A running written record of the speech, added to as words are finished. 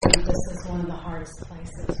This is one of the hardest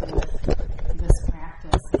places with this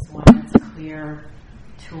practice, is when it's clear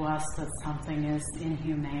to us that something is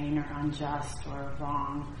inhumane or unjust or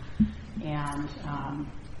wrong. And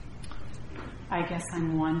I guess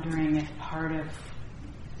I'm wondering if part of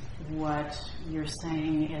what you're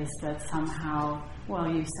saying is that somehow,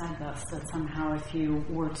 well, you said this, that somehow if you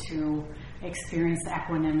were to experience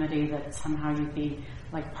equanimity, that somehow you'd be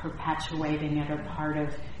like perpetuating it, or part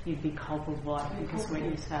of, you'd be culpable, I think is what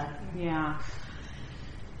you said. Yeah.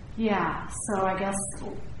 So I guess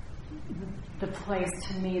the place,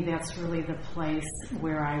 to me, that's really the place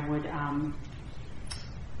where I would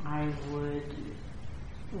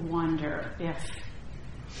wonder if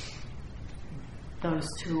those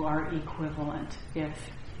two are equivalent. If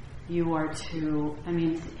you are to,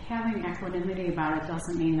 having equanimity about it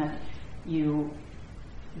doesn't mean that you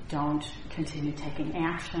don't continue taking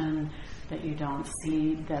action, that you don't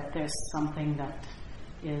see that there's something that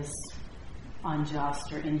is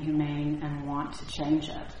unjust or inhumane and want to change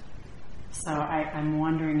it. So I'm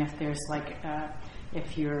wondering if there's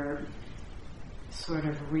if you're sort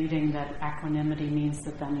of reading that equanimity means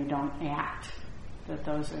that then you don't act, that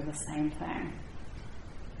those are the same thing.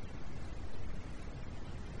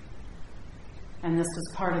 And this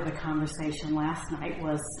was part of the conversation last night,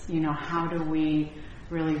 was, how do we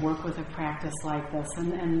really work with a practice like this?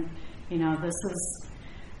 And this is,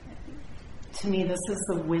 to me, this is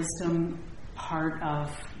the wisdom part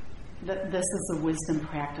of, this is the wisdom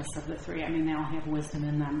practice of the three. They all have wisdom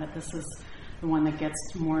in them, but this is the one that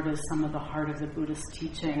gets more to some of the heart of the Buddhist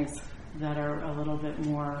teachings that are a little bit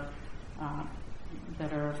more,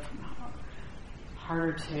 that are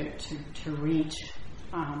harder to reach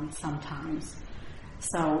sometimes.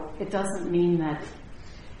 So it doesn't mean that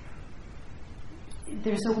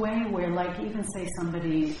there's a way where, even say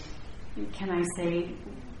somebody, can I say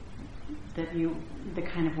that the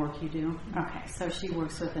kind of work you do? Okay, so she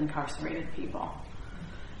works with incarcerated people.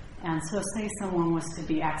 And so say someone was to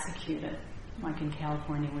be executed, like in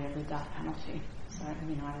California we have the death penalty. So, I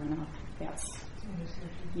don't know if that's,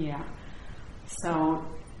 yeah. So,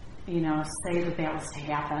 say that was to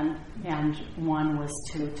happen, and one was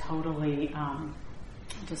to totally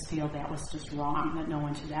just feel that was just wrong, that no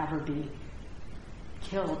one should ever be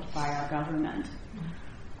killed by our government.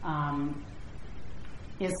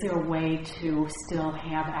 Is there a way to still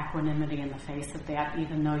have equanimity in the face of that,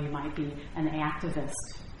 even though you might be an activist,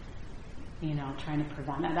 trying to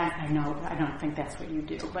prevent it? I know, I don't think that's what you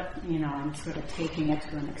do, but, I'm sort of taking it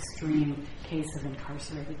to an extreme case of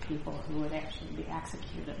incarcerated people who would actually be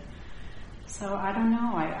executed. So I don't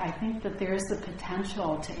know. I think that there's the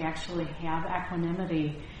potential to actually have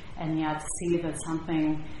equanimity and yet see that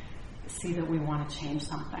we want to change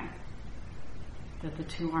something, that the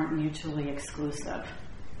two aren't mutually exclusive.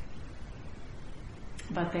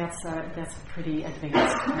 But that's a pretty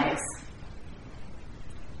advanced place.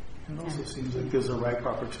 It also seems like there's a ripe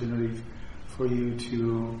opportunity for you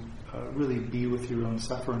to really be with your own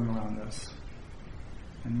suffering around this,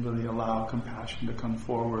 and really allow compassion to come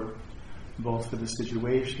forward, both for the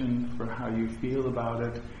situation, for how you feel about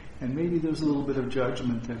it, and maybe there's a little bit of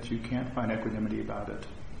judgment that you can't find equanimity about it.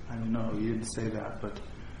 I don't know, you didn't say that, but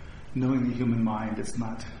knowing the human mind, it's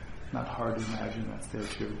not hard to imagine that's there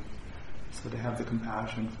too. So to have the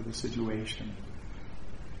compassion for the situation,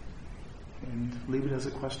 and leave it as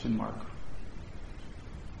a question mark.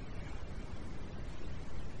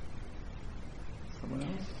 Someone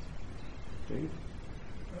else? Dave?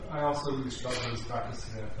 I also really struggled with this practice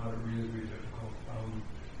today. I found it really, really difficult.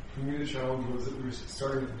 For me, the challenge was that we were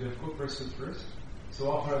starting with the difficult person first. So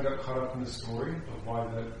often I got caught up in the story of why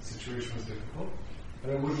that situation was difficult,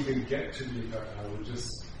 and I wouldn't even get to the effect. I would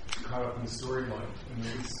just get caught up in the storyline, and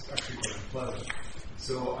it was actually quite unpleasant.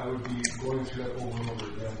 So I would be going through that over and over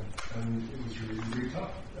again, and it was really, really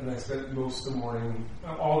tough. And I spent most of the morning,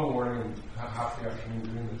 all the morning, and half the afternoon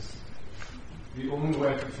doing this. The only way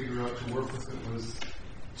I could figure out to work with it was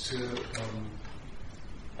to,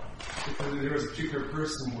 if there was a particular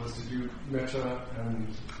person, was to do metta and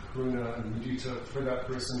karuna and mudita for that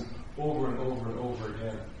person over and over and over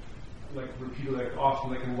again. Repeatedly,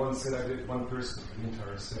 often, in one sit, I did one person for the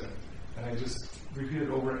entire sit. And I just repeated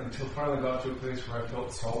over until finally I got to a place where I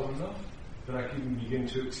felt solid enough that I could even begin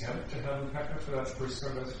to attempt to have Upekkha for that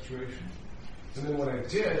person or that situation. And then when I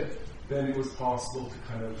did, then it was possible to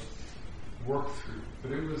kind of work through.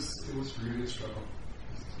 But it was really a struggle.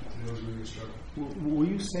 It was really a struggle. Were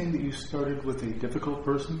you saying that you started with a difficult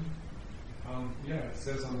person? Yeah, it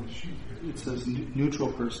says on the sheet here. It says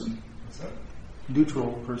neutral person. What's that?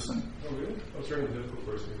 Neutral person. Oh, really? I was starting with a difficult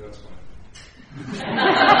person, maybe that's why. I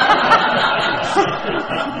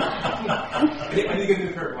need to get a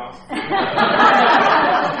new pair of glasses.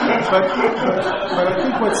 but I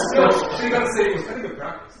think what's so you got to say it was kind of good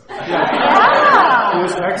practice. Yeah. It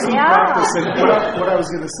was excellent practice. And what I was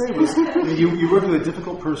going to say was, you worked with a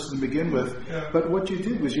difficult person to begin with, but what you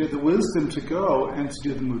did was you had the wisdom to go and to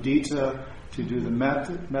do the mudita, to do the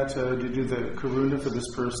metta, to do the karuna for this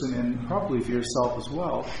person, and probably for yourself as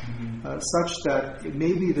well, such that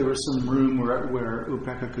maybe there was some room where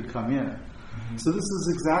Upekkha could come in. So this is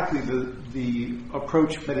exactly the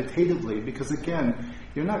approach meditatively, because again,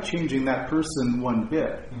 you're not changing that person one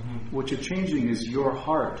bit. What you're changing is your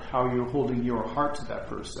heart, how you're holding your heart to that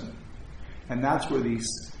person. And that's where these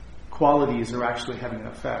qualities are actually having an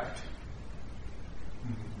effect.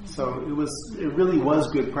 So it really was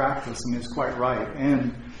good practice. I mean, it's quite right.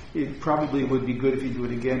 And it probably would be good if you do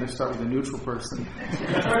it again to start with a neutral person.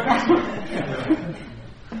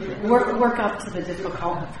 Work up to the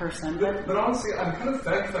difficult person. But honestly, I'm kind of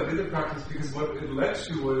thankful I did the practice, because what it led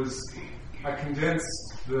to was I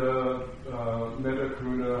condensed the metta,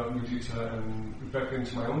 karuna, mudita, and upekkha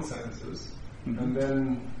into my own sentences. And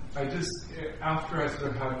then I just, after I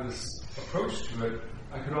sort of had this approach to it,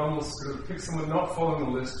 I could almost sort of pick someone, not following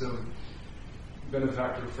the list of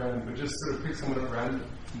benefactor friend, but just sort of pick someone at random.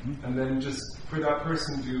 And then just for that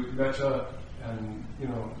person do metta and,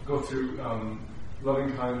 go through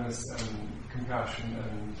loving kindness and compassion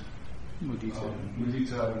and mudita,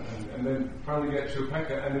 and then finally get to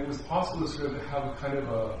upekkha. And it was possible to sort of have a kind of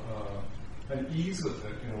an ease with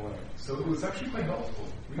it in a way. So it was actually quite helpful.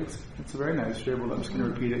 Really. It's very nice. You're able, I'm just going to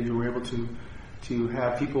repeat it, you were able to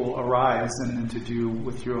have people arise and then to do,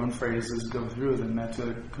 with your own phrases, go through the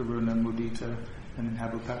metta, karuna, mudita, and then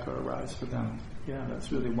have upekkha arise for them. Yeah,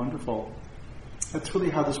 that's really wonderful. That's really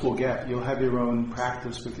how this will get. You'll have your own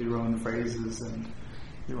practice with your own phrases and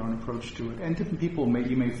your own approach to it. And different people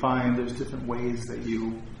you may find there's different ways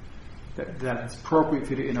that's appropriate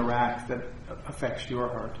for you to interact that affects your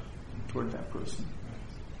heart toward that person.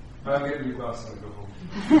 I'll get new glasses and go home.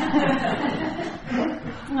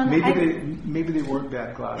 Maybe they weren't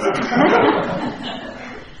bad glasses.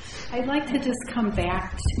 I'd like to just come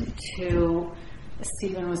back to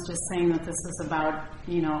Stephen was just saying that this is about,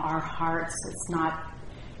 our hearts. It's not,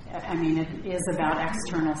 it is about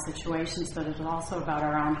external situations, but it's also about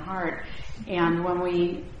our own heart. And when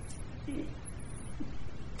we,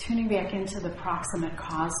 tuning back into the proximate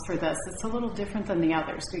cause for this, it's a little different than the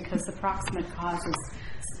others, because the proximate cause is,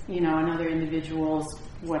 another individual's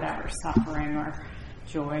whatever, suffering or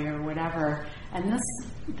joy or whatever. And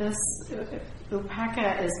this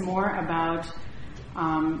Upekkha is more about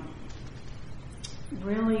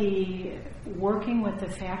really working with the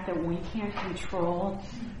fact that we can't control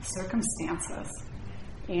circumstances,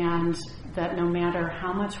 and that no matter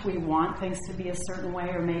how much we want things to be a certain way,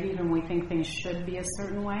 or maybe even we think things should be a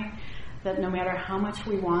certain way, that no matter how much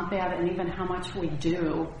we want that, and even how much we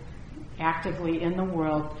do actively in the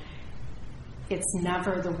world,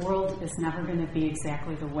 the world is never going to be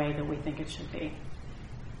exactly the way that we think it should be.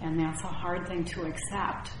 And that's a hard thing to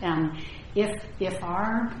accept. And if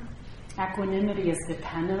our equanimity is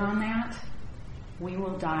dependent on that, we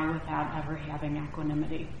will die without ever having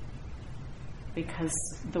equanimity. Because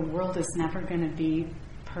the world is never going to be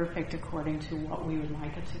perfect according to what we would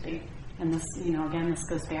like it to be. And this, again, this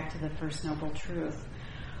goes back to the First Noble Truth.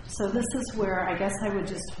 So this is where I guess I would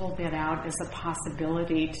just hold that out as a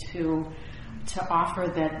possibility to offer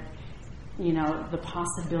that, the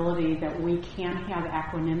possibility that we can have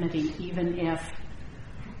equanimity even if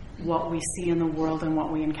what we see in the world and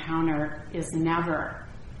what we encounter is never,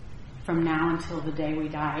 from now until the day we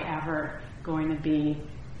die, ever going to be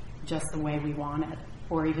just the way we want it,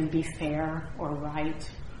 or even be fair or right,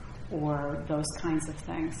 or those kinds of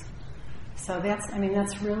things. So this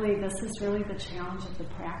is really the challenge of the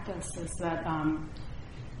practice, is that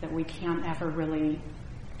that we can't ever really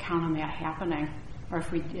count on that happening, or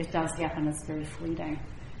if it does happen, it's very fleeting.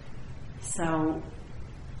 So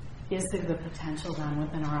is there the potential then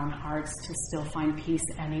within our own hearts to still find peace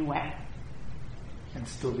anyway? And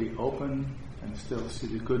still be open, and still see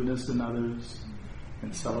the goodness in others,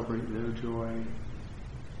 and celebrate their joy,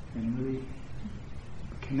 and really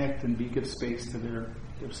connect and give space to their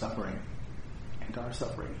suffering, and our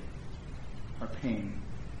suffering, our pain.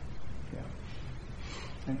 Yeah.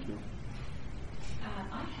 Thank you.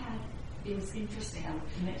 It was interesting, I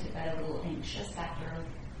admit to that, a little anxious after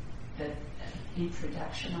the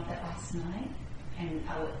introduction of it last night, and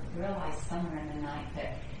I realized somewhere in the night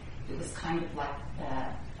that it was kind of like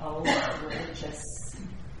the old religious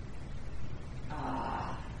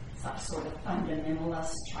some sort of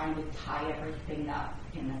fundamentalist trying to tie everything up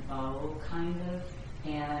in a bow, kind of.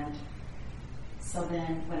 And so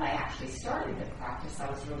then when I actually started the practice, I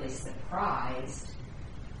was really surprised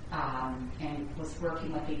and was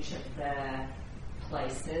working with each of the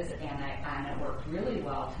places, and it worked really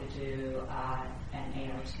well to do an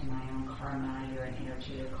heir to my own karma, you're an heir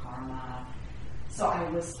to your karma. So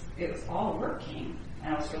it was all working,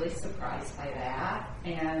 and I was really surprised by that.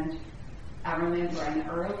 And I remember an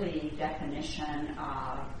early definition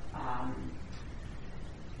of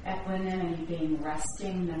equanimity being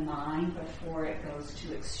resting the mind before it goes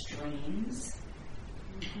to extremes.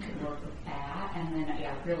 I could work with that, and then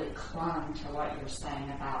I really clung to what you're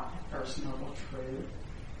saying about the First Noble Truth,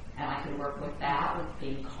 and I could work with that with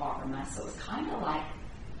being karma. So it was kind of like,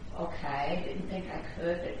 okay, didn't think I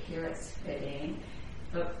could, but here it's fitting.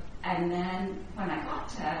 And then when I got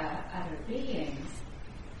to other beings,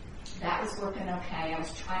 that was working okay. I'm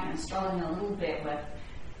struggling a little bit with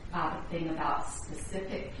the thing about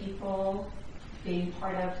specific people being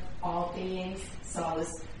part of all beings. So I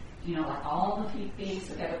was, like all the beings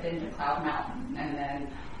who've ever been to Cloud Mountain, and then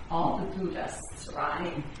all the Buddhists,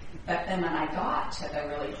 right? But then when I got to the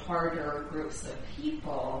really harder groups of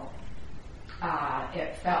people,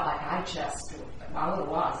 it felt like I was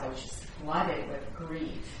just flooded with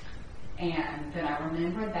grief. And then I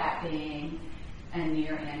remember that being a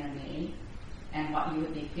near enemy, and what you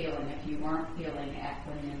would be feeling if you weren't feeling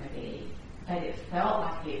equanimity. But it felt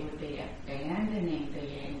like it would be abandoning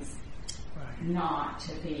beings not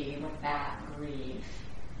to be with that grief.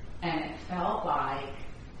 And it felt like,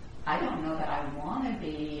 I don't know that I want to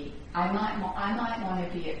be, I might want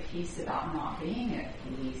to be at peace about not being at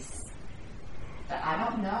peace, but I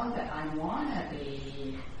don't know that I want to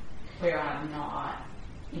be where I'm not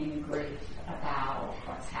in grief about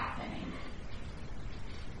what's happening.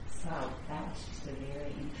 So that was just a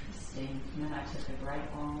very interesting, and then I took a great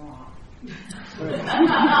long walk.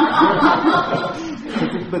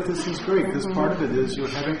 But this is great, because part of it is you're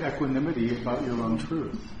having equanimity about your own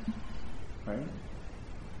truth, right?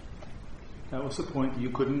 That was the point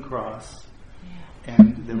you couldn't cross,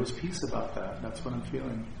 and there was peace about that. That's what I'm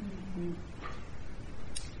feeling. Mm-hmm.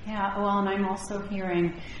 Yeah, well, and I'm also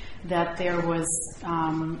hearing that there was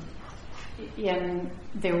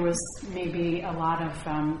maybe a lot of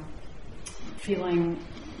feeling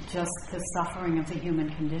just the suffering of the human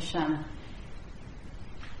condition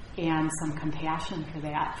and some compassion for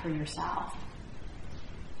that for yourself.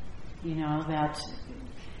 That,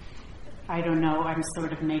 I don't know, I'm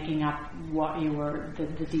sort of making up what you were,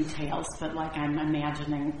 the details, but like I'm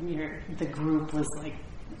imagining the group was like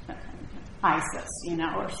ISIS,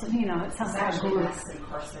 or something, it sounds like a group. Mass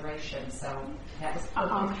incarceration, so that was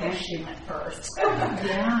purification at first.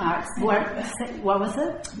 Yeah. What was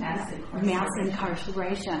it? Mass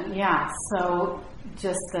incarceration. Yeah. So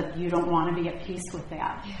just that you don't want to be at peace with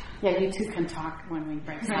that. Yeah, you two can talk when we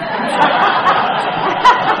break.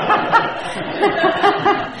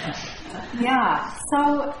 Yeah.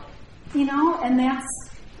 So, and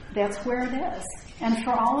that's where it is. And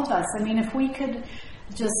for all of us, if we could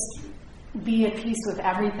just be at peace with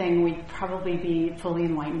everything, we'd probably be fully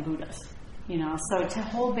enlightened Buddhists. So to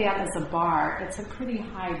hold that as a bar, it's a pretty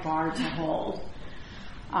high bar to hold.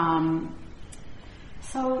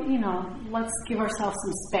 So, let's give ourselves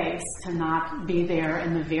some space to not be there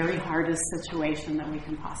in the very hardest situation that we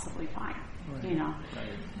can possibly find. Right. Right.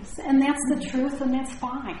 And that's the truth, and that's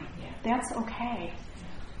fine. Yeah. That's okay.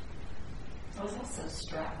 I was also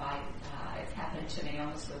struck by, it's happened to me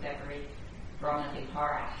almost with every Brahma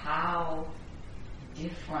Vihara, how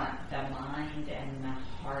different the mind and the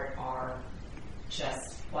heart are,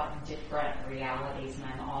 just what different realities, and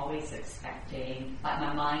I'm always expecting, like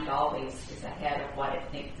my mind always is ahead of what it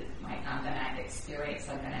thinks I'm going to experience,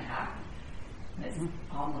 I'm going to have. It's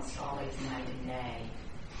almost always night and day.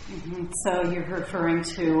 Mm-hmm. So you're referring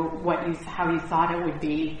to how you thought it would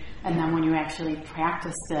be, and then when you actually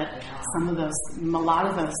practiced it, a lot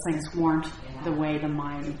of those things weren't the way the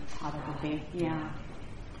mind thought it would be. Yeah.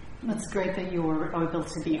 It's great that you were able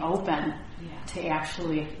to be open to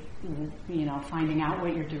actually, finding out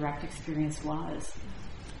what your direct experience was.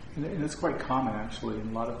 And it's quite common, actually, in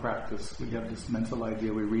a lot of practice. We have this mental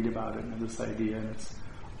idea, we read about it, and this idea, and it's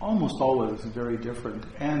almost always very different.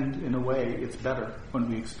 And in a way, it's better when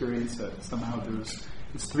we experience it. Somehow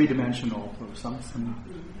it's three-dimensional or some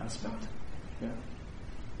aspect. Yeah.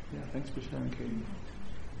 Yeah, thanks for sharing, Katie.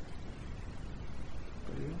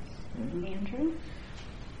 Anybody else? Andrew?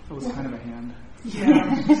 That was kind of a hand.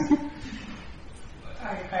 Yeah.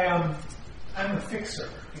 I'm a fixer,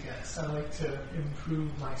 I guess. I like to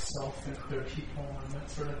improve myself and other people and that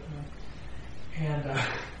sort of thing. And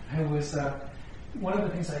I was one of the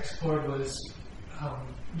things I explored was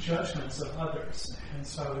judgments of others, and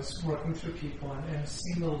so I was working through people and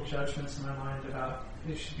seeing little judgments in my mind about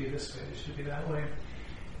they should be this way, they should be that way,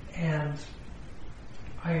 and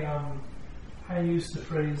I used the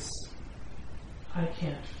phrase, I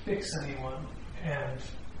can't fix anyone, and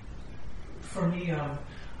for me,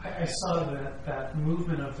 I saw that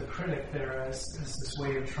movement of the critic there as this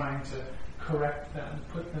way of trying to correct them,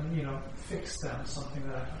 put them, fix them, something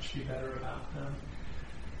that I thought should be better about them.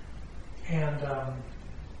 And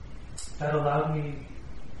that allowed me,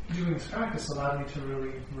 doing this practice allowed me to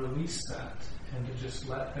really release that and to just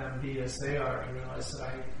let them be as they are. I realized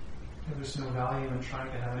that there was no value in trying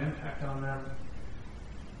to have an impact on them.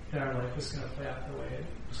 Their life was going to play out the way it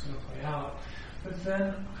was going to play out. But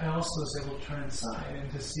then I also was able to turn inside and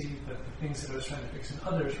to see that the things that I was trying to fix in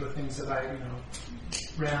others were things that I,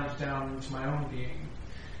 rammed down into my own being.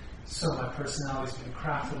 So my personality's been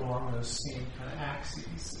crafted along those same kind of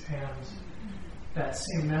axes. And that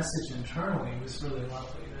same message internally was really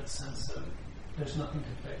lovely, that sense of there's nothing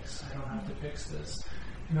to fix. I don't have to fix this.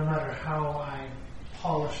 No matter how I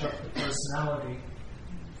polish up the personality,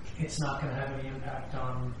 it's not going to have any impact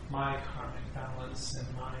on my karmic balance and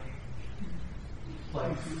my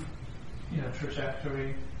life,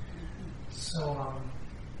 trajectory. So,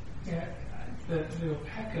 the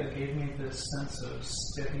Upekkha gave me this sense of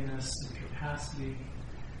steadiness and capacity,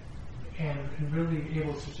 and really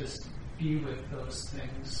able to just be with those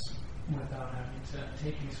things without having to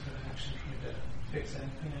take any sort of action trying to fix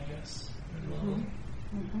anything, I guess.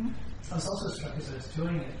 I was also struck as I was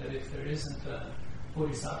doing it that if there isn't a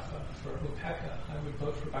bodhisattva for Upekkha, I would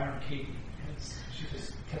vote for Byron Katie. She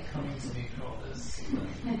just kept coming to me through all this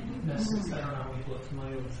message. I don't know how people are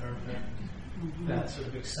familiar with her, but that sort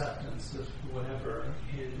of acceptance of whatever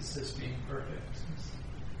is as being perfect is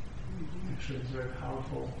actually a very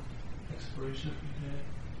powerful exploration of humanity.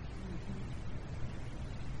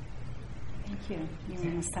 Thank you. You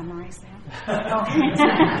want to summarize that?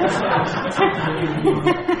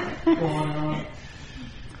 Go on and on.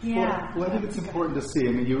 Yeah. Well, I think it's important to see.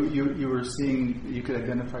 I mean, you were seeing, you could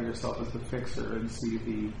identify yourself as the fixer and see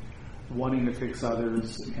the wanting to fix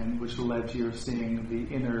others, and which led to your seeing the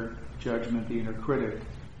inner judgment, the inner critic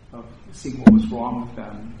of seeing what was wrong with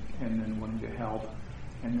them and then wanting to help.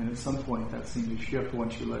 And then at some point that seemed to shift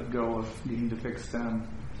once you let go of needing to fix them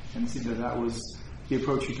and see that was the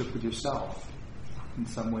approach you took with yourself in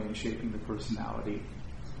some way in shaping the personality.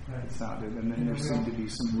 Right. It sounded, and then there seemed to be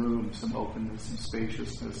some room, some openness, some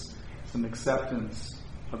spaciousness, some acceptance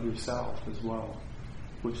of yourself as well,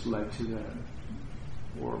 which led to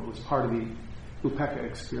or was part of the Upekkha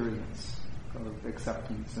experience of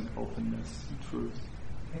acceptance and openness and truth.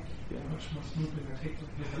 Thank you. Yeah. Much more smoothly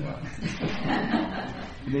articulated. Yeah.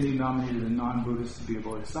 And then you nominated a non-Buddhist to be a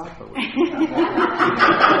bodhisattva. But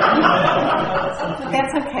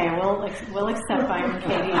that's okay. We'll accept Byron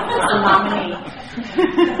Katie as a nominee.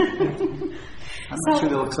 I'm not sure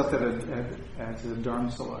they'll accept that as a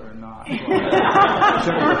dharamsala or not.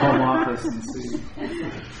 Check with the home office and see.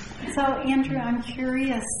 So, Andrew, I'm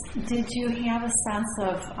curious, did you have a sense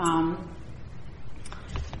of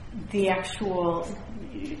the actual,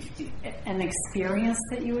 an experience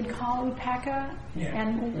that you would call Upekkha? Yeah.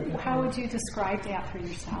 And how would you describe that for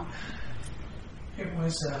yourself? It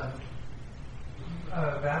was a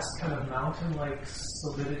vast kind of mountain-like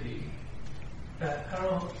solidity that, I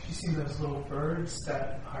don't know if you've seen those little birds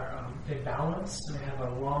that are, they balance and they have a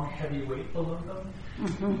long, heavy weight below them.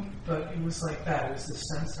 Mm-hmm. But it was like that. It was this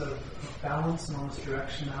sense of balance and almost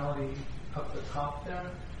directionality up the top there.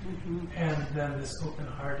 Mm-hmm. And then this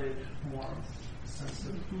open-hearted warmth, sense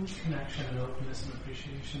of connection and openness and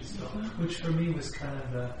appreciation still, which for me was kind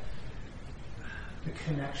of the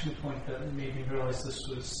connection point that made me realize this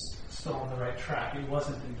was still on the right track. It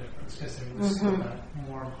wasn't indifference because there was still that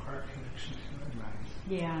warm heart connection to it. Right.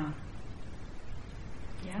 Yeah.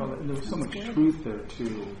 Well, there was so much truth there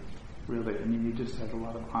too, really. I mean, you just had a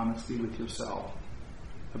lot of honesty with yourself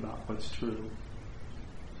about what's true.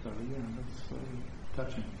 So yeah, that's very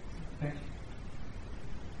touching. Thank you.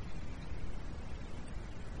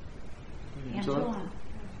 Angela.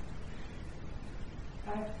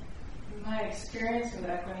 My experience with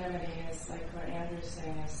equanimity is like what Andrew's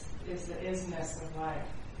saying is the isness of life.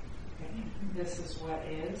 Like, this is what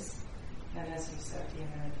is, and as he said,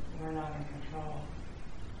 we're not in control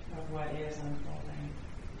of what is unfolding.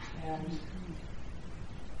 And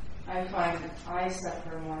I find I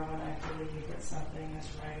suffer more when I believe that something is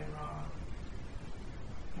right or wrong,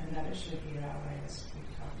 and that it should be that way, as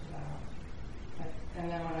we've talked about. And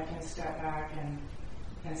then when I can step back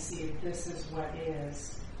and see this is what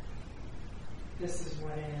is, this is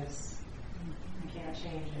what is. I can't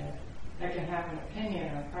change it. I can have an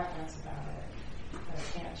opinion or a preference about it, but I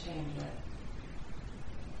can't change it.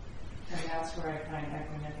 And that's where I find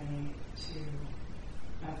equanimity to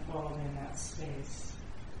unfold in that space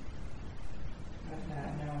of that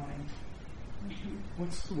knowing.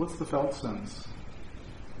 What's the felt sense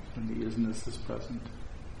when the isness is present?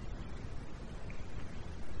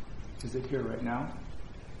 Is it here right now?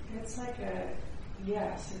 It's like a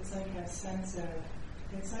sense of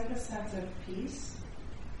peace.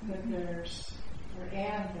 That there's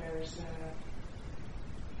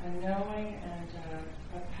a knowing and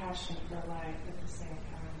a passion for life at the same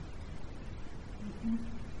time.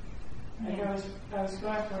 Mm-hmm. I was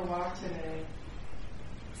going for a walk today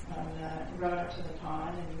on the road up to the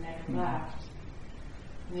pond, and you make a left.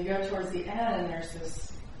 And you go towards the end, and there's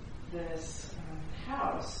this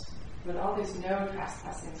house with all these no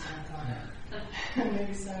trespassing signs on it.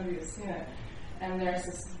 Maybe some of you have seen it. And there's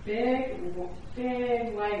this big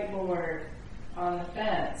white board on the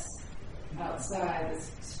fence outside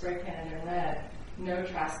that's spray painted in red. No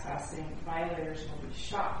trespassing. Violators will be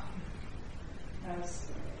shot. I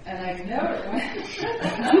noticed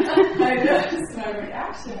my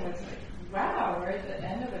reaction was like, wow, we're at the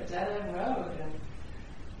end of a dead-end road.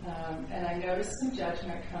 And I noticed some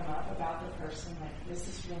judgment come up about the person, like, this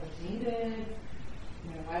is really needed.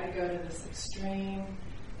 Why to go to this extreme?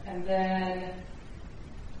 And then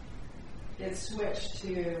it switched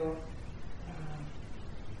to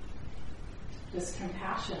this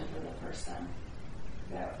compassion for the person.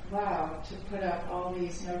 That, wow, to put up all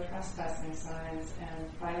these no trespassing signs and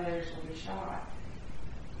violators will be shot.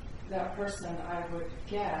 That person, I would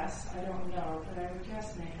guess, I don't know, but I would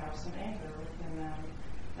guess may have some anger within them.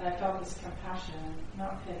 And I felt this compassion,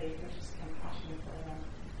 not pity, but just compassion for them.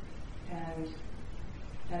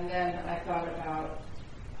 And then I thought about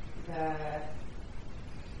the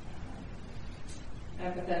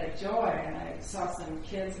empathetic joy, and I saw some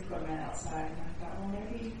kids' equipment outside, and I thought, well,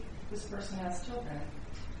 maybe this person has children.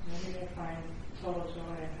 Maybe they find total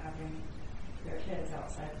joy in having their kids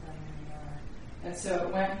outside playing in the yard. And so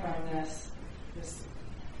it went from this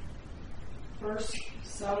first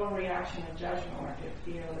subtle reaction of judgment where I could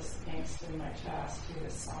feel this angst in my chest to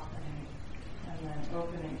this softening, and then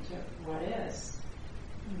opening to what is.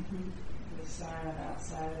 Mm-hmm. The sign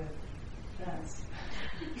outside of the fence.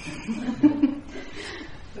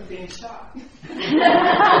 For being shot.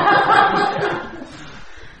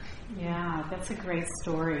 Yeah, that's a great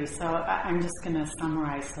story. So I'm just going to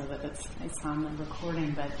summarize so that it's on the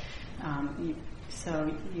recording. But so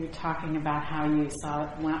you're talking about how you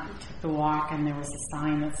took the walk, and there was a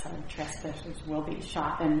sign that said trespassers will be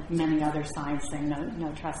shot, and many other signs saying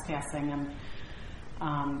no trespassing,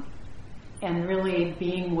 and really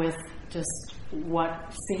being with just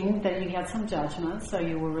seeing that you had some judgment, so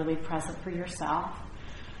you were really present for yourself,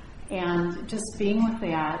 and just being with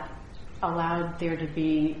that allowed there to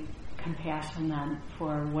be compassion then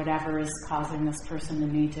for whatever is causing this person to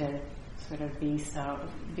need to sort of be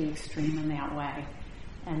extreme in that way,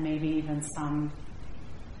 and maybe even some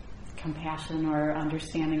compassion or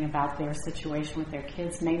understanding about their situation with their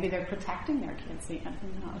kids. Maybe they're protecting their kids even, who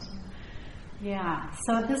knows. Yeah,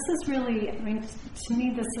 so this is really, to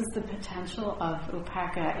me, this is the potential of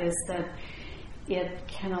Upekkha, is that it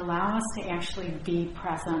can allow us to actually be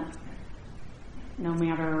present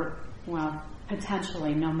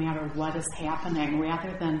potentially no matter what is happening,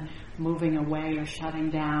 rather than moving away or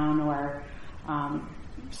shutting down or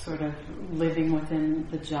sort of living within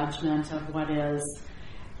the judgment of what is.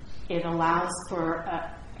 It allows for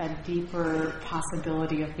a deeper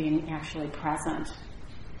possibility of being actually present,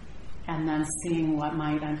 and then seeing what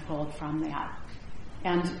might unfold from that.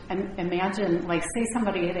 And imagine, say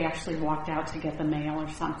somebody had actually walked out to get the mail or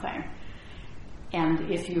something, and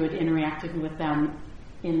if you had interacted with them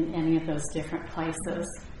in any of those different places,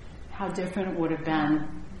 how different it would have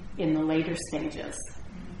been in the later stages.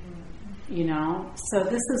 So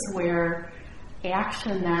this is where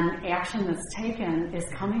action that's taken is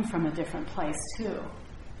coming from a different place too.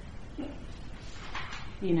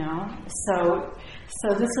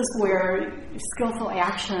 So this is where skillful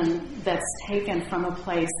action that's taken from a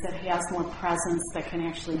place that has more presence, that can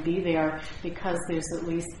actually be there because there's at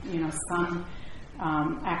least, some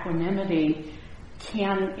equanimity,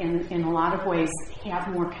 can in a lot of ways have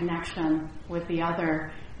more connection with the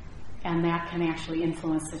other, and that can actually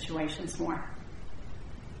influence situations more.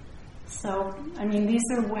 So,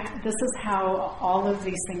 this is how all of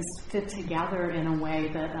these things fit together in a way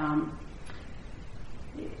that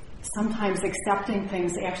sometimes accepting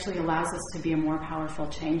things actually allows us to be a more powerful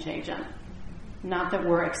change agent. not that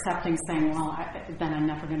we're accepting saying, well, then I'm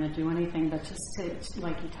never going to do anything, but just to,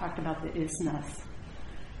 like you talked about, the isness.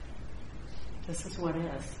 This is what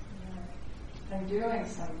is. And doing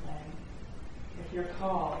something, if you're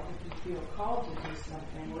called, if you feel called to do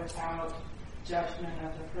something without judgment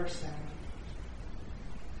of the person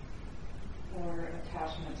or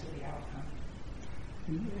attachment to the outcome.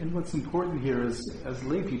 And what's important here is, as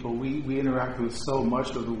lay people, we interact with so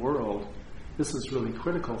much of the world. This is really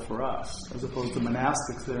critical for us, as opposed to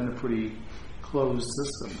monastics that are in a pretty closed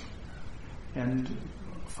system. And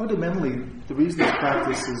fundamentally, the reason this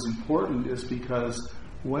practice is important is because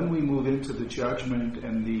when we move into the judgment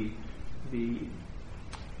and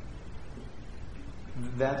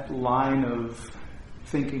that line of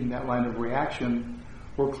thinking, that line of reaction,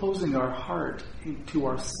 we're closing our heart to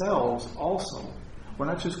ourselves also. We're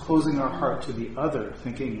not just closing our heart to the other,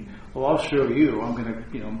 thinking, well, I'll show you, I'm going to,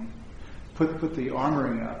 put the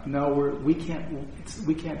armoring up. No, we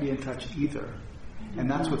can't be in touch either. And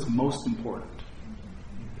that's what's most important.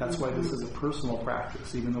 That's why this is a personal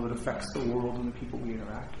practice, even though it affects the world and the people we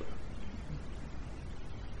interact with.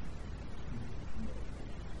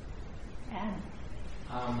 Ed?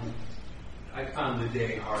 I found the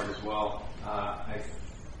day hard as well. I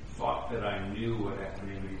thought that I knew what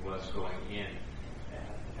equanimity was going in,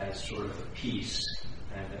 as sort of a peace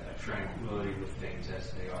and a tranquility with things as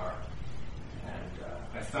they are. And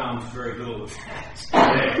I found very little of that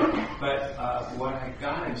today. But what I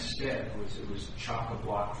got instead was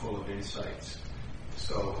chock-a-block full of insights.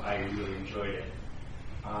 So I really enjoyed it.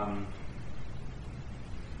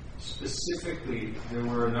 Specifically, there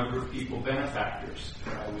were a number of people, benefactors,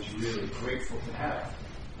 that I was really grateful to have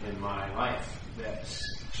in my life that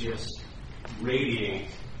just radiate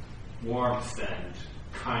warmth and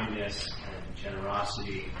kindness and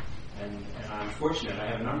generosity. And I'm fortunate, I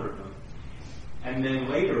have a number of them. And then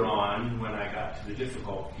later on, when I got to the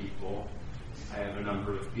difficult people, I have a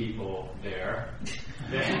number of people there.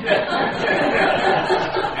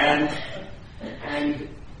 and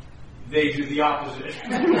they do the opposite.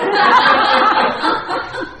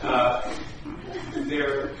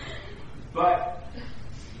 But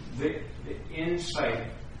the insight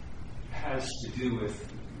has to do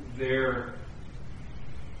with their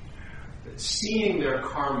seeing their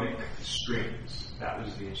karmic streams. That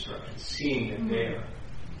was the instruction. Seeing that they are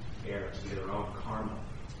heir to their own karma.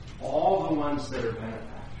 All the ones that are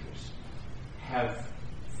benefactors have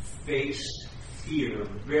faced fear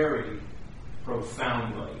very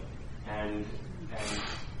profoundly and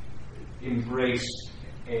embraced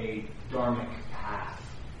a dharmic path.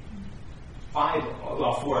 4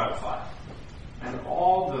 out of 5. And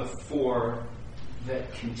all the 4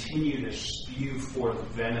 that continue to spew forth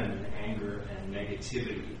venom and anger and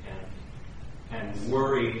negativity and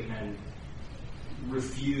worry and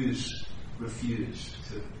refuse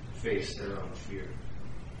to face their own fear.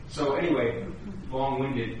 So anyway,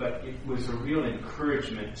 long-winded, but it was a real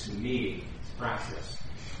encouragement to me to practice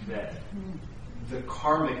that the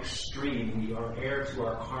karmic stream, we are heir to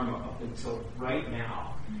our karma up until right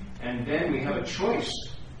now. And then we have a choice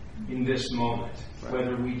in this moment,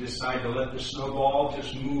 whether we decide to let the snowball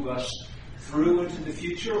just move us through into the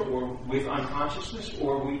future or with unconsciousness,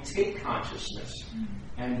 or we take consciousness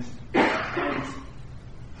and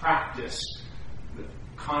practice the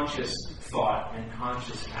conscious thought and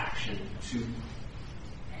conscious action to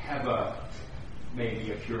have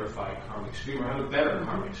maybe a purified karmic stream or have a better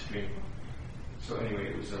karmic stream. So anyway,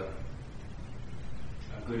 it was a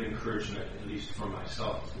good encouragement, at least for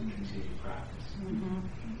myself, to continue practice.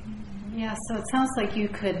 Mm-hmm. Yeah, so it sounds like you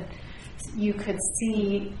could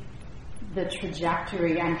see the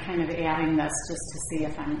trajectory. I'm kind of adding this just to see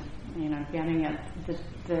if I'm, getting it.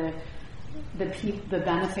 The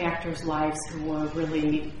benefactors' lives who were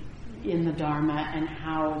really in the Dharma and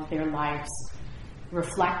how their lives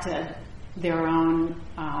reflected their own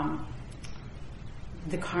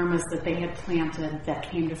the karmas that they had planted that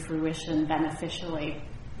came to fruition beneficially.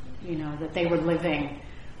 That they were living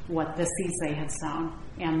what the seeds they had sown,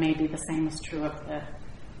 and maybe the same is true of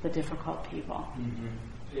the difficult people. Mm-hmm.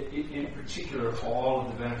 In particular, all of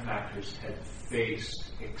the benefactors had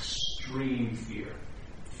faced extreme fear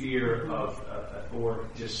of or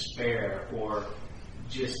despair, or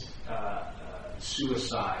just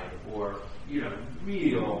suicide, or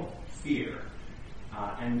real fear,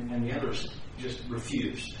 and the others just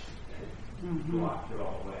refused, blocked it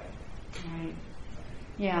all away. Right.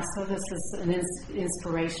 Yeah, so this is an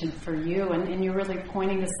inspiration for you, and you're really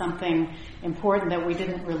pointing to something important that we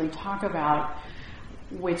didn't really talk about,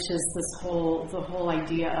 which is the whole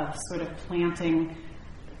idea of sort of planting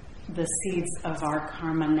the seeds of our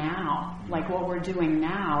karma now. Like what we're doing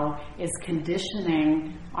now is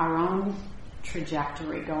conditioning our own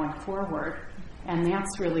trajectory going forward. And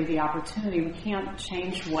that's really the opportunity. We can't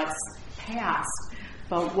change what's past,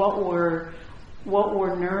 but what we're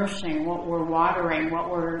nourishing, what we're watering, what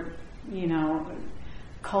we're,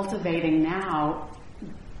 cultivating now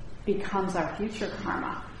becomes our future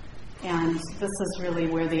karma. And this is really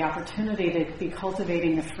where the opportunity to be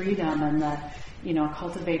cultivating the freedom and the,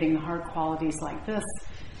 cultivating the heart qualities like this,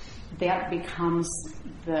 that becomes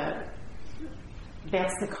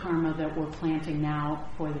that's the karma that we're planting now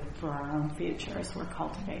for our own future as we're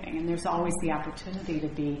cultivating. And there's always the opportunity to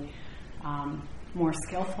be more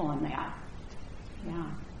skillful in that.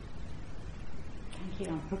 Yeah. Thank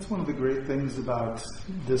you. That's one of the great things about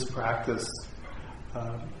this practice.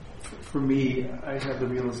 For me, I had the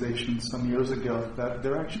realization some years ago that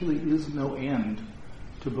there actually is no end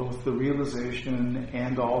to both the realization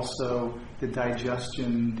and also the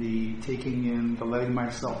digestion, the taking in, the letting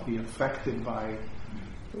myself be affected by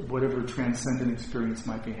whatever transcendent experience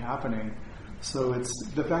might be happening. So it's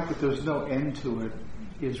the fact that there's no end to it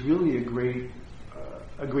is really a great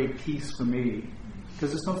piece for me,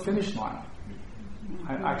 because there's no finish line.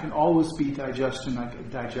 I can always be digesting. I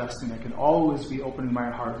can always be opening my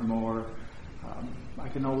heart more. I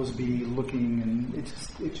can always be looking, and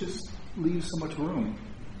it just leaves so much room.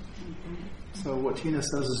 So what Tina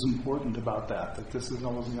says is important about that this is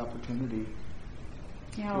always an opportunity.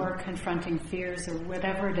 Yeah, or confronting fears or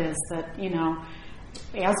whatever it is that,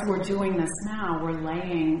 as we're doing this now, we're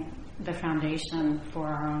laying the foundation for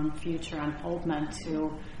our own future unfoldment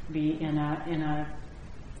to be in a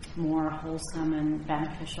more wholesome and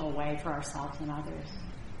beneficial way for ourselves and others.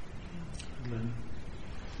 Lynn?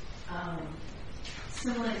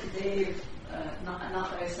 Similar to Dave, not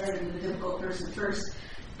that I started with the difficult person first,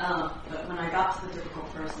 but when I got to the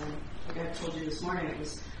difficult person, like I told you this morning, it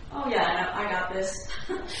was, oh yeah, I got this.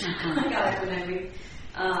 I got equanimity.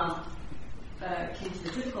 Came to the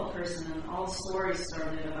difficult person, and all the stories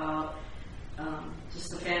started about just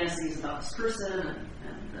the fantasies about this person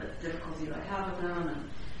and the difficulty that I have with them,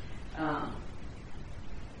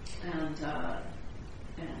 and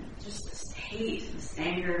just this hate, and this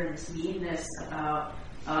anger, and this meanness about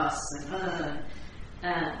us,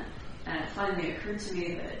 and it finally occurred to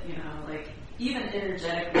me that even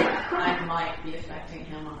energetically, I might be affecting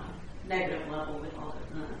him on a negative level with all of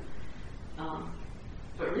that.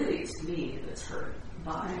 But really, it's me that's hurt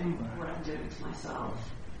by what I'm doing to myself.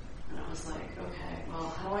 And I was like, okay, well,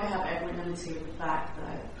 how do I have equanimity with the fact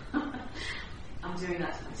that I'm doing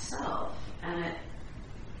that to myself? And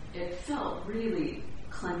it felt really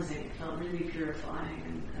cleansing. It felt really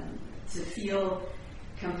purifying. And to feel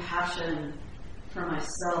compassion for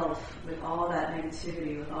myself with all that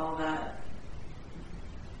negativity, with all that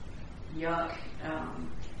yuck,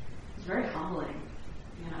 it's very humbling.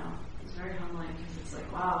 It's very humbling because it's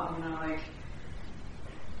like, wow,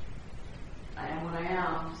 I am what I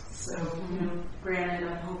am. So, granted,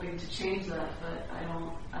 I'm hoping to change that, but I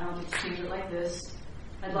don't get to change it like this.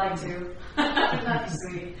 I'd like to. That'd be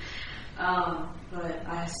sweet. But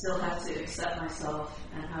I still have to accept myself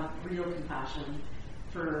and have real compassion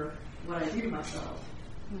for what I do to myself.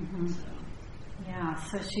 Mm-hmm. So. Yeah,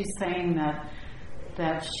 so she's saying that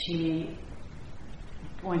she,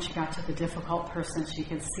 when she got to the difficult person, she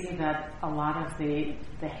could see that a lot of the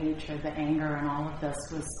hatred, the anger, and all of this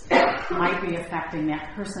might be affecting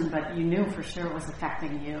that person, but you knew for sure it was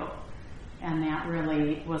affecting you. And that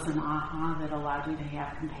really was an aha that allowed you to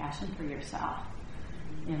have compassion for yourself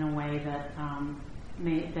in a way that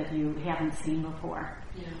that you haven't seen before.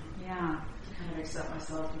 Yeah. To kind of accept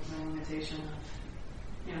myself with my limitation of,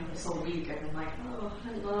 this whole week I've been like, oh,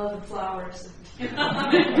 I love flowers. Oh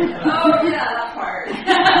yeah, that part.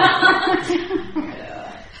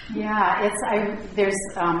 There's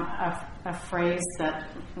a phrase that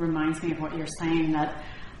reminds me of what you're saying, that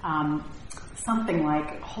something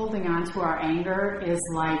like holding on to our anger is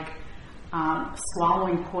like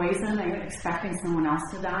swallowing poison and expecting someone else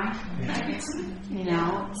to die.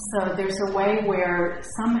 So there's a way where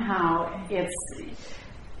somehow it's,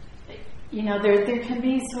 there can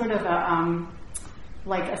be sort of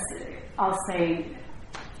I'll say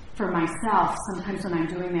for myself, sometimes when I'm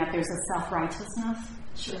doing that, there's a self-righteousness.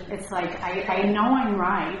 Sure. It's like, I know I'm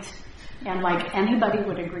right, and like anybody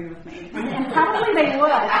would agree with me. And probably they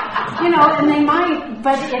would, and they might,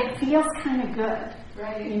 but it feels kind of good.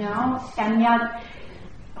 Right. And yet,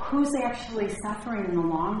 who's actually suffering in the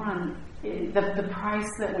long run? The price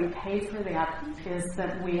that we pay for that is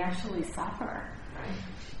that we actually suffer. Right.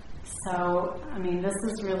 So, I mean, this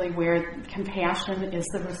is really where compassion is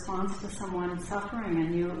the response to someone suffering,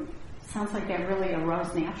 and sounds like that really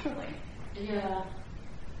arose naturally. Yeah,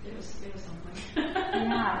 it was something.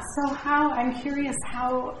 Yeah. So, I'm curious,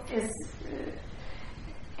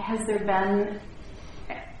 has there been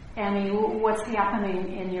what's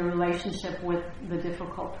happening in your relationship with the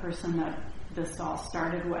difficult person that this all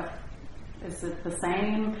started with? Is it the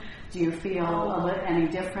same? Do you feel any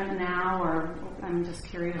different now, or I'm just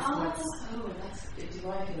curious Do I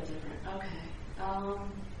feel different? Okay.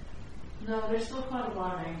 No, there's still quite a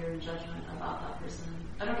lot of anger and judgment about that person.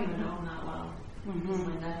 I don't even know him that well. He's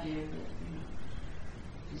my nephew, but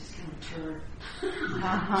he's kind of a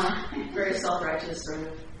turd. Very self-righteous, sort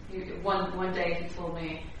of. One day he told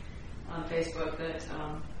me on Facebook that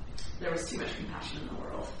there was too much compassion in the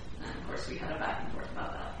world, and of course we had a back and forth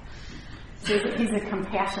about that. So he's a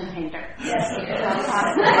compassion hater. Yes, he is.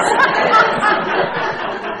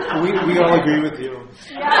 We all agree with you.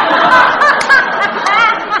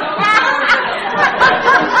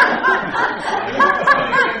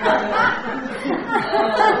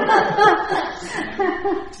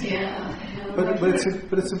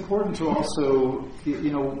 But it's important to also,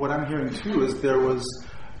 what I'm hearing too is there was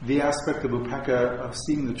the aspect of Upekkha of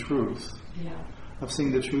seeing the truth. Yeah. Of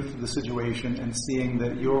seeing the truth of the situation and seeing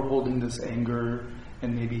that you're holding this anger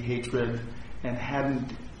and maybe hatred and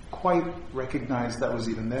hadn't quite recognized that was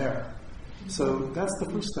even there. So that's the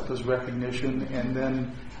first step, is recognition, and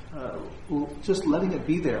then just letting it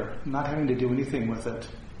be there, not having to do anything with it,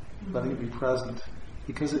 letting it be present,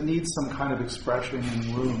 because it needs some kind of expression and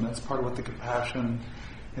room. That's part of what the compassion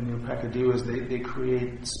and the Upekkha do, is they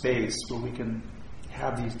create space where we can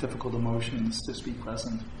have these difficult emotions just be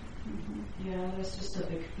present. Yeah, there's just a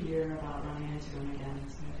big fear about running into him again,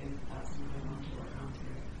 so I think that's something I want to work on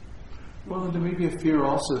too. Well, and there may be a fear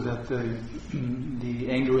also that the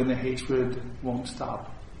anger and the hatred won't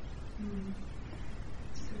stop.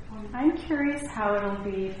 That's a good point. I'm curious how it'll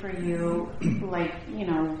be for you,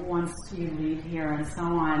 once you leave here and so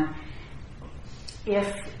on,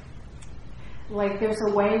 if, there's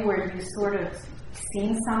a way where you sort of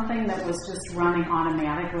seen something that was just running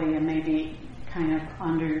automatically and maybe kind of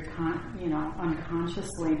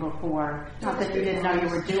unconsciously before. Not that you didn't know you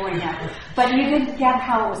were doing it, but you didn't get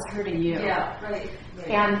how it was hurting you. Yeah, right.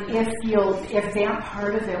 And if that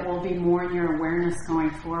part of it will be more in your awareness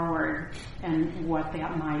going forward, and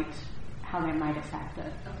how that might affect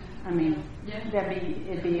it. Okay. I mean, Yeah.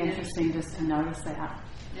 it'd be interesting just to notice that.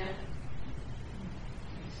 Yeah.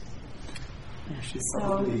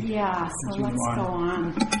 So let's go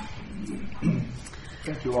on.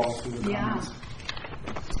 Thank you all for the comments.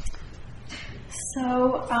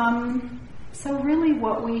 So really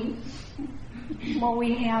what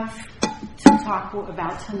we have to talk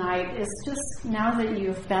about tonight is just, now that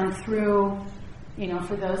you've been through,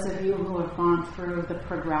 for those of you who have gone through the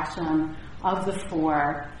progression of the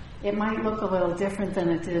four, it might look a little different than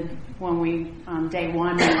it did when we, day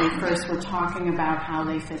one, when we first were talking about how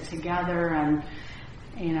they fit together and,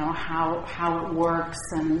 how it works,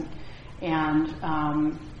 and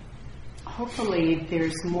hopefully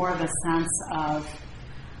there's more of a sense of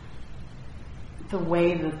the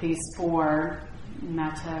way that these four,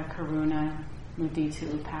 metta, karuna, mudita,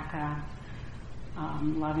 upekkha,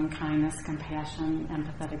 loving kindness, compassion,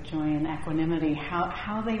 empathetic joy, and equanimity,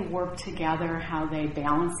 how they work together, how they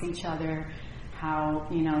balance each other, how,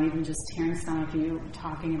 even just hearing some of you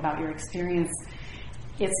talking about your experience,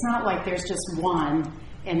 it's not like there's just one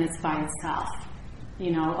and it's by itself.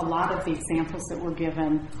 A lot of the examples that were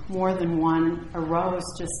given, more than one arose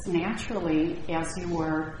just naturally as you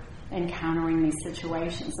were encountering these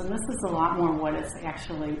situations. And this is a lot more what it's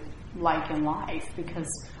actually like in life, because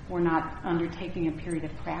we're not undertaking a period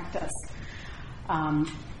of practice.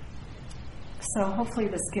 So hopefully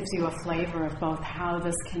this gives you a flavor of both how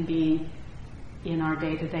this can be in our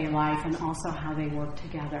day-to-day life and also how they work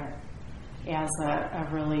together as a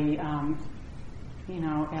really,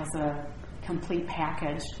 as a complete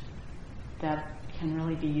package that can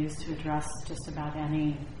really be used to address just about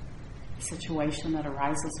any situation that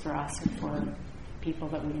arises for us or for people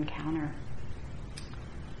that we encounter.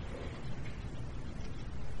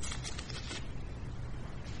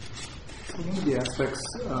 One of the aspects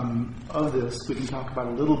of this we can talk about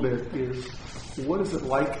a little bit is, what is it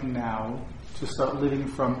like now to start living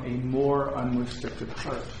from a more unrestricted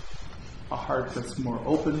heart? A heart that's more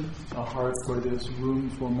open, a heart where there's room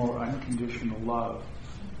for more unconditional love.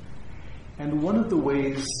 And one of the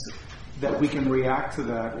ways that we can react to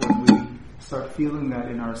that when we start feeling that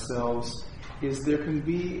in ourselves is there can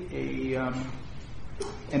be an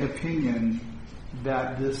opinion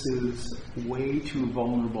that this is way too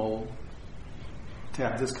vulnerable to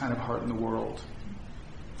have this kind of heart in the world.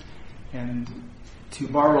 And to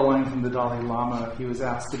borrow a line from the Dalai Lama, he was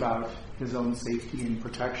asked about his own safety and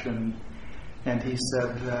protection, and he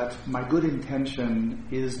said that my good intention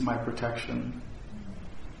is my protection.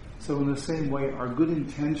 So in the same way, our good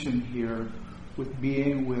intention here with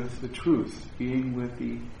being with the truth, being with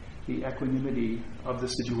the equanimity of the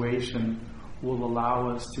situation will allow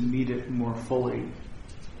us to meet it more fully.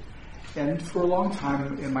 And for a long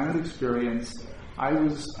time, in my own experience, I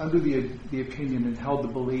was under the opinion and held the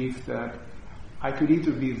belief that I could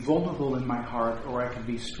either be vulnerable in my heart or I could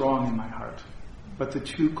be strong in my heart. But the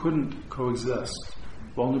two couldn't coexist.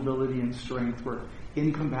 Vulnerability and strength were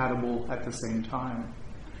incompatible at the same time.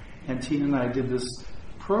 And Tina and I did this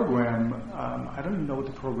program. I don't even know what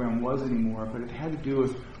the program was anymore, but it had to do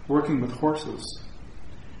with working with horses.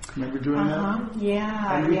 Remember doing that?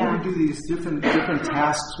 Yeah. And we had to do these different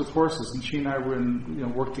tasks with horses. And she and I were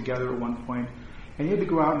worked together at one point. And you had to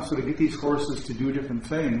go out and sort of get these horses to do different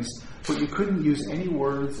things, but you couldn't use any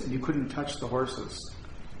words and you couldn't touch the horses.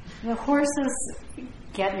 The horses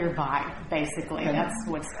get your vibe, basically. That's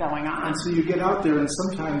what's going on. And so you get out there, and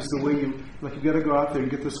sometimes the way you got to go out there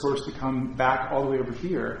and get this horse to come back all the way over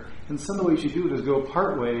here. And some of the ways you do it is go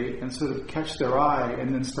part way and sort of catch their eye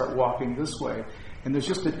and then start walking this way. And there's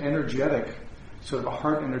just an energetic, sort of a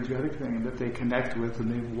heart energetic thing that they connect with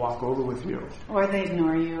and they walk over with you. Or they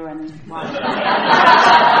ignore you and walk away.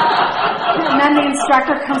 And then the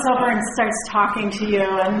instructor comes over and starts talking to you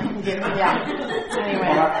and anyway.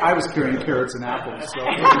 Well, I was carrying carrots and apples, so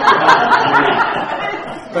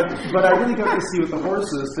but I really got to see with the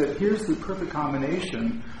horses that here's the perfect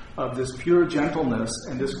combination of this pure gentleness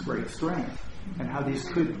and this great strength, and how these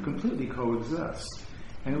could completely coexist.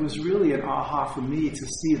 And it was really an aha for me to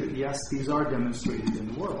see that, yes, these are demonstrated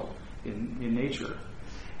in the world, in nature.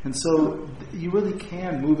 And so you really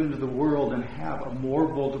can move into the world and have a more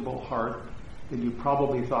vulnerable heart than you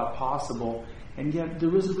probably thought possible, and yet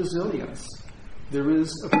there is a resilience. There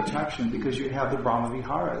is a protection because you have the Brahma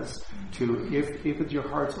Viharas to, if your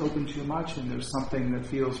heart's open too much and there's something that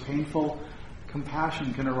feels painful,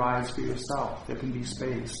 compassion can arise for yourself. There can be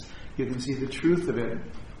space. You can see the truth of it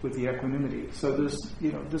with the equanimity. So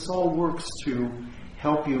this all works to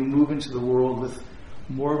help you move into the world with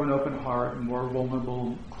more of an open heart, more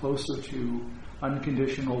vulnerable, closer to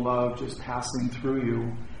unconditional love just passing through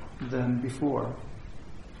you than before.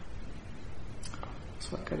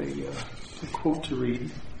 So I've got a quote to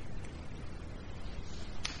read.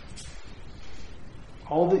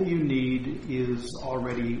 All that you need is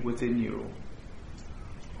already within you.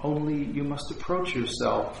 Only you must approach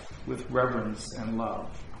yourself with reverence and love.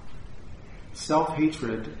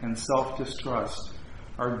 Self-hatred and self-distrust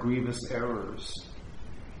are grievous errors.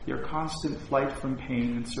 Your constant flight from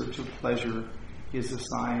pain in search of pleasure is a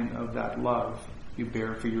sign of that love you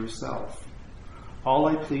bear for yourself. All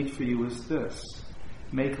I plead for you is this: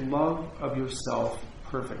 make love of yourself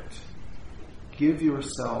perfect. Give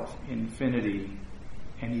yourself infinity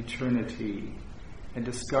and eternity, and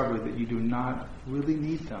discover that you do not really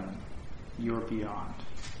need them. You're beyond.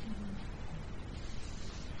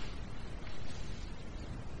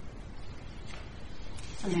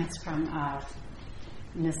 And that's from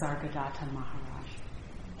Nisargadatta Maharaj.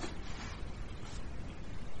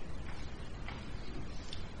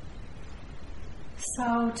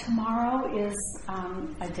 So tomorrow is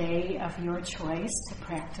a day of your choice to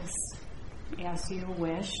practice as you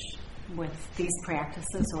wish with these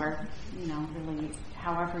practices, or really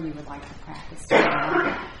however you would like to practice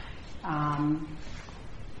tomorrow.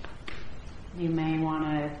 You may want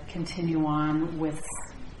to continue on with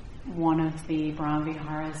one of the Brahma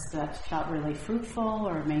Viharas that felt really fruitful,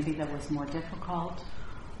 or maybe that was more difficult,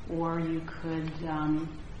 or you could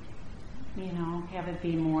have it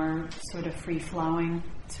be more sort of free-flowing.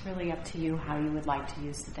 It's really up to you how you would like to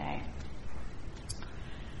use the day.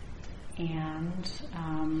 And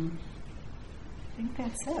I think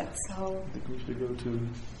that's it. So I think we should go to...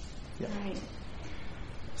 Yeah. Right.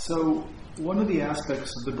 So one of the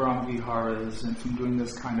aspects of the Brahma Viharas, and from doing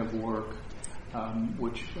this kind of work,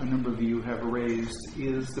 which a number of you have raised,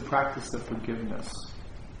 is the practice of forgiveness.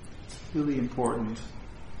 It's really important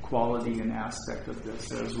quality and aspect of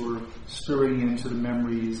this as we're stirring into the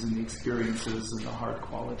memories and the experiences and the heart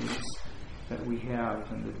qualities that we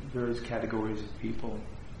have and the various categories of people.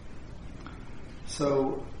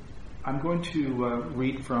 So I'm going to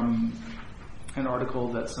read from an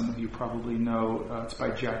article that some of you probably know. It's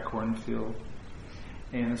by Jack Kornfield,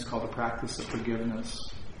 and it's called The Practice of Forgiveness.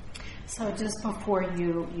 So just before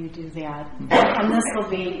you do that, and this will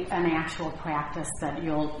be an actual practice that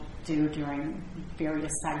you'll do during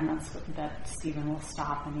various segments that Stephen will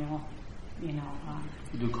stop and you'll,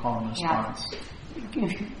 You do call and response.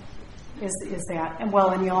 Is that, and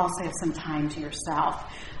you'll also have some time to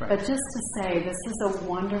yourself. Right. But just to say, this is a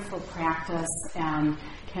wonderful practice and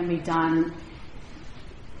can be done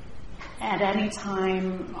at any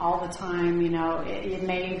time, all the time. It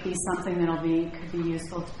may be something could be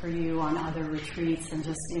useful for you on other retreats and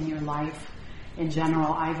just in your life in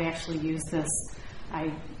general. I've actually used this.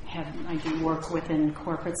 I do work within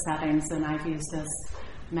corporate settings, and I've used this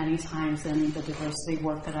many times in the diversity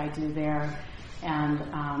work that I do there. And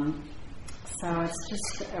so it's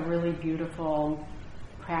just a really beautiful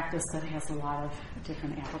practice that has a lot of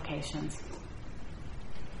different applications.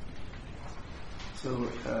 So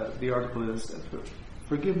the article is,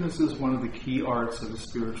 forgiveness is one of the key arts of a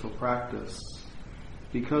spiritual practice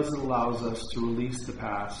because it allows us to release the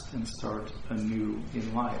past and start anew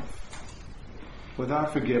in life.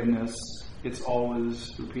 Without forgiveness, it's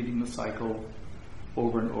always repeating the cycle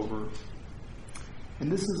over and over.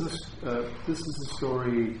 And this is a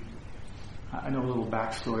story. I know a little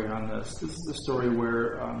backstory on this. This is the story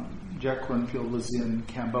where Jack Kornfield was in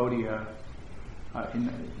Cambodia.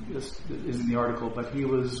 This is in the article, but he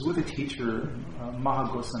was with a teacher,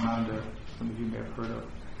 Mahagosananda, some of you may have heard of,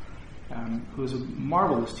 who was a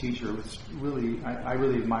marvelous teacher. It was really, I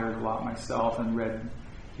really admired a lot myself and read,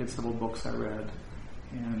 he had several books I read,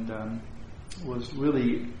 and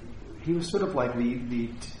he was sort of like the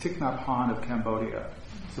Thich Nhat Hanh of Cambodia.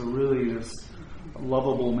 So really this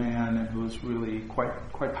lovable man, and who was really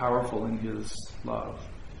quite powerful in his love.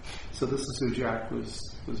 So this is who Jack was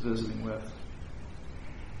visiting with.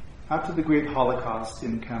 After the Great Holocaust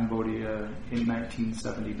in Cambodia in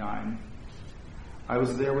 1979, I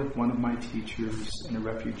was there with one of my teachers in a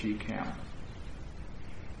refugee camp.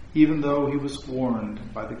 Even though he was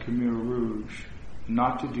warned by the Khmer Rouge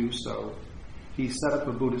not to do so, he set up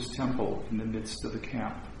a Buddhist temple in the midst of the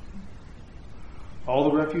camp. All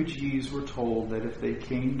the refugees were told that if they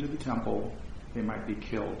came to the temple, they might be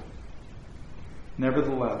killed.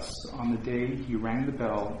 Nevertheless, on the day he rang the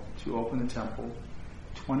bell to open the temple,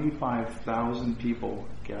 25,000 people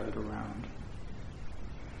gathered around.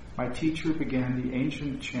 My teacher began the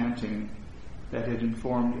ancient chanting that had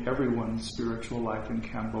informed everyone's spiritual life in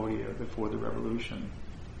Cambodia before the revolution,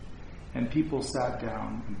 and people sat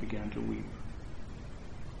down and began to weep.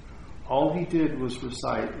 All he did was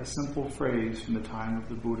recite a simple phrase from the time of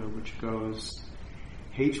the Buddha, which goes,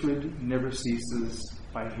 "Hatred never ceases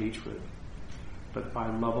by hatred, but by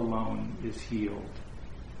love alone is healed.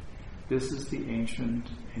 This is the ancient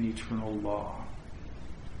and eternal law."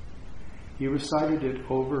 He recited it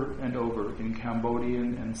over and over in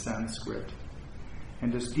Cambodian and Sanskrit,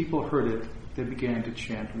 and as people heard it, they began to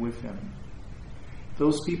chant with him.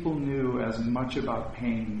 Those people knew as much about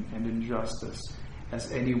pain and injustice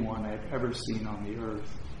as anyone I had ever seen on the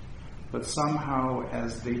earth, but somehow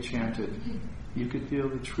as they chanted, you could feel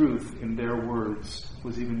the truth in their words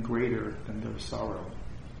was even greater than their sorrow.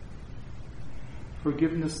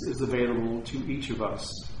 Forgiveness is available to each of us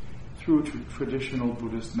through traditional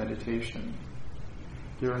Buddhist meditation.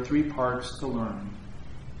 There are 3 parts to learn,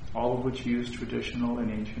 all of which use traditional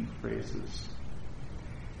and ancient phrases.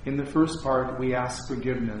 In the first part, we ask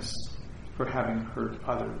forgiveness for having hurt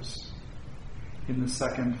others. In the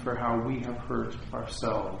second, for how we have hurt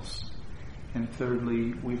ourselves. And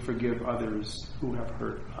thirdly, we forgive others who have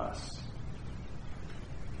hurt us.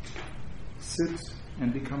 Sit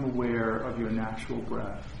and become aware of your natural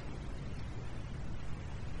breath.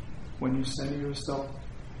 When you center yourself,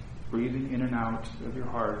 breathing in and out of your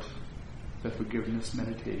heart, the forgiveness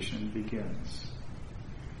meditation begins.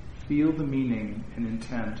 Feel the meaning and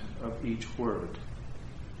intent of each word.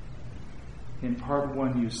 In part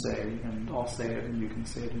 1 you say, and I'll say it and you can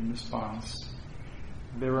say it in response,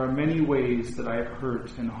 "There are many ways that I have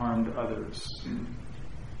hurt and harmed others."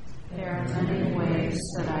 There are many ways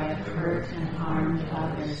that I have hurt and harmed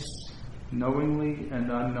others. Knowingly and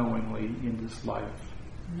unknowingly in this life.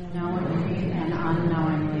 Knowingly and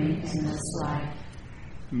unknowingly in this life.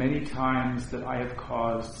 Many times that I have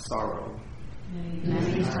caused sorrow.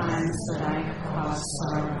 Many times that I have caused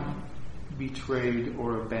sorrow. Betrayed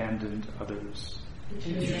or abandoned others.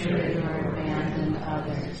 Betrayed or abandoned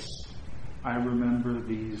others. I remember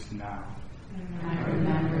these now. I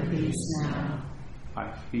remember these now. I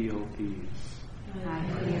feel these. I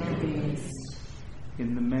feel these.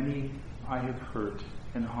 In the many I have hurt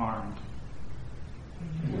and harmed.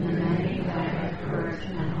 In the many that I have hurt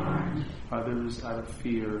and harmed. Others out of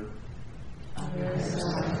fear. others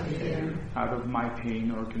without fear, out of my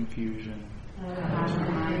pain or confusion. out of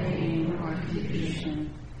my pain or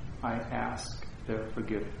confusion. I ask their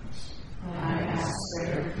forgiveness. I ask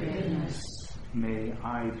their forgiveness. May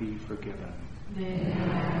I be forgiven. May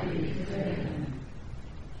I be forgiven.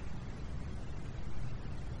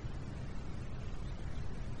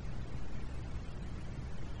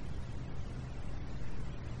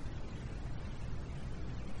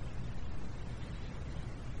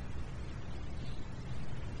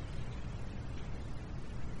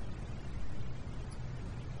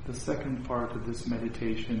 The second part of this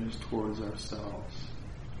meditation is towards ourselves.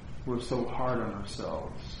 We're so hard on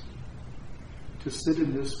ourselves. To sit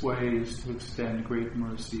in this way is to extend great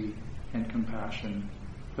mercy and compassion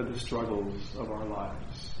for the struggles of our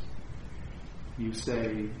lives. You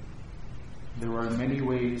say, there are many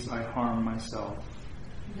ways I harm myself.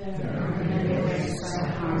 There are many ways I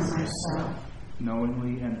harm myself,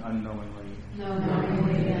 Knowingly and unknowingly.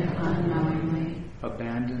 knowingly and unknowingly,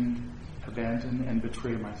 Abandon and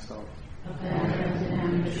betray myself. abandon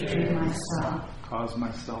and betray myself, Cause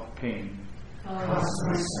myself pain. cause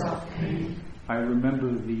myself pain. I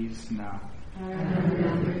remember these now. I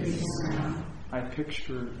remember these now. I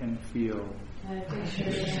picture and feel I picture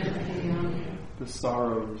and feel the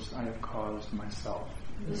sorrows I have caused myself.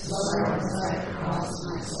 the sorrows I have caused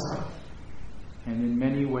myself, And in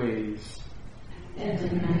many ways and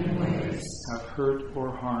in many ways have hurt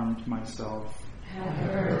or harmed myself have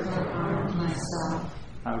hurt or harmed myself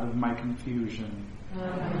out of my confusion,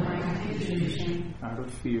 out of my confusion, out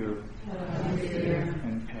of fear out of fear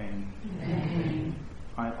and pain. and pain.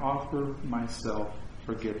 I offer myself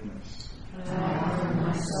forgiveness. I offer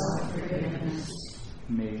myself forgiveness.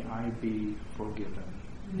 May I be forgiven.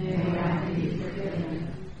 May I be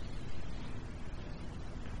forgiven.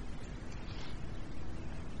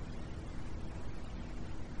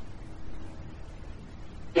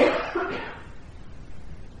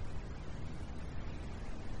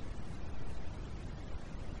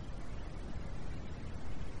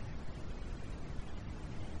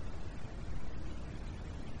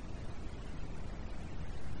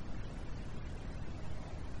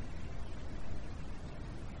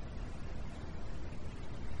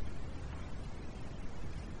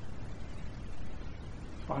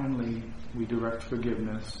 Finally, we direct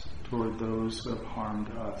forgiveness toward those who have harmed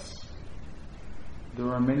us. There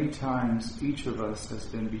are many times each of us has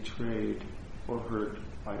been betrayed or hurt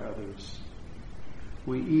by others.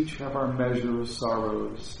 We each have our measure of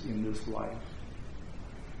sorrows in this life.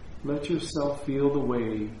 Let yourself feel the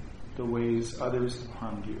ways others have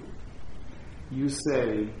harmed you. You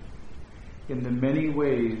say, in the many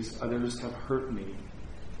ways others have hurt me,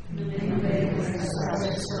 The many ways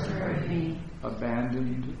others have hurt me,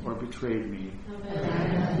 abandoned or betrayed me,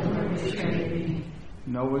 abandoned or betrayed me,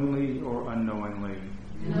 knowingly or unknowingly,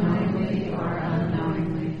 knowingly or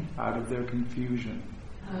unknowingly, out of their confusion,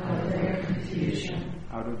 out of their confusion,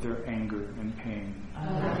 out of their anger and pain,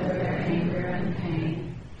 out of their anger and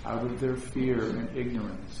pain, out of their fear and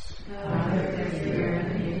ignorance. out of their fear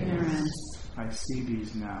and ignorance. I see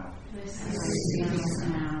these now I see these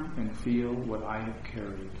now and feel what I have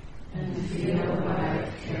carried. and feel what I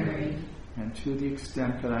have carried. And to the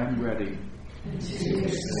extent that I am ready, And to the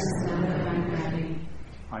extent that I'm ready,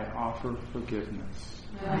 I offer forgiveness.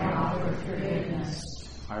 I offer forgiveness.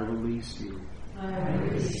 I release you. I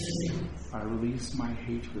release you. I release my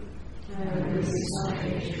hatred I release my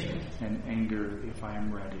hatred and anger if I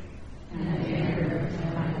am ready. and anger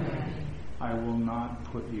if I'm ready. I will not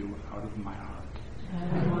put you out of my heart.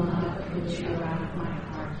 I will not put you out of my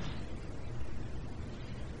heart.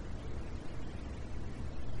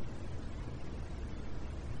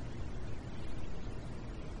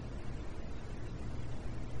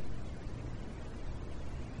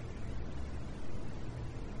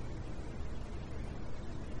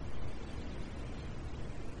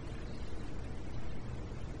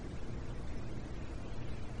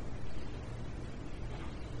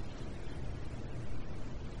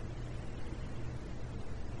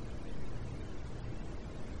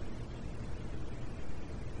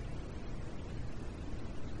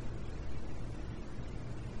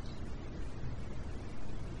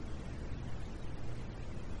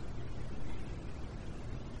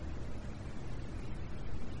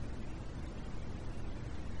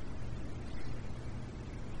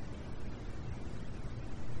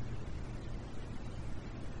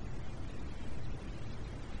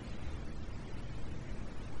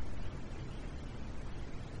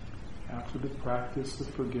 After the practice of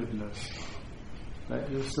forgiveness, let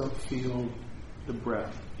yourself feel the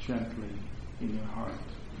breath gently in your heart.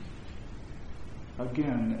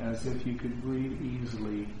 Again, as if you could breathe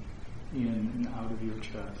easily in and out of your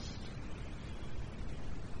chest.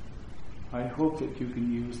 I hope that you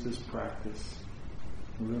can use this practice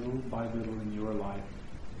little by little in your life.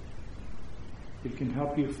 It can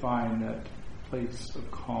help you find that place of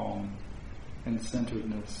calm and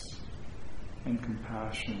centeredness and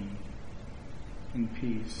compassion and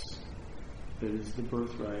peace that is the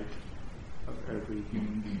birthright of every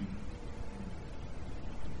human being.